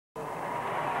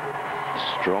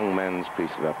strong man's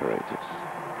piece of apparatus,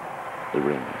 the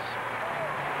rings.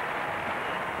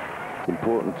 It's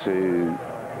important to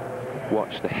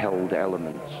watch the held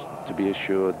elements to be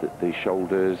assured that the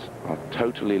shoulders are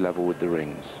totally level with the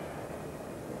rings.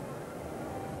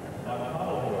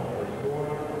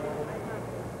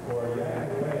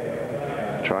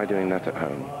 Try doing that at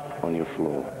home, on your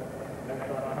floor.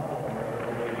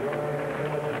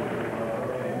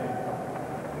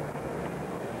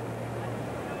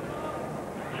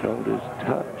 Shoulders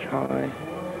touch high.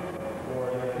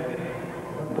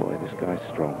 Boy, this guy's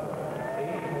strong.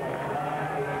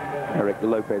 Eric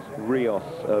Lopez Rios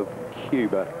of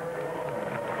Cuba.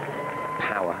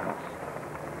 Powerhouse.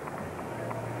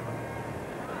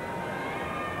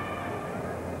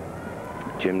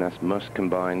 Gymnast must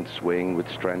combine swing with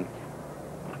strength.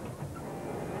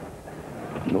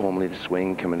 Normally the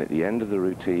swing coming at the end of the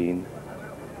routine,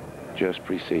 just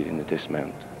preceding the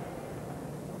dismount.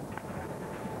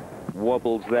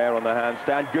 Wobbles there on the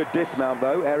handstand. Good dismount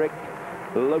though. Eric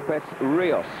Lopez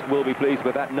Rios will be pleased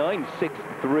with that.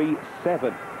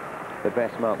 9.637, the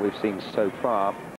best mark we've seen so far.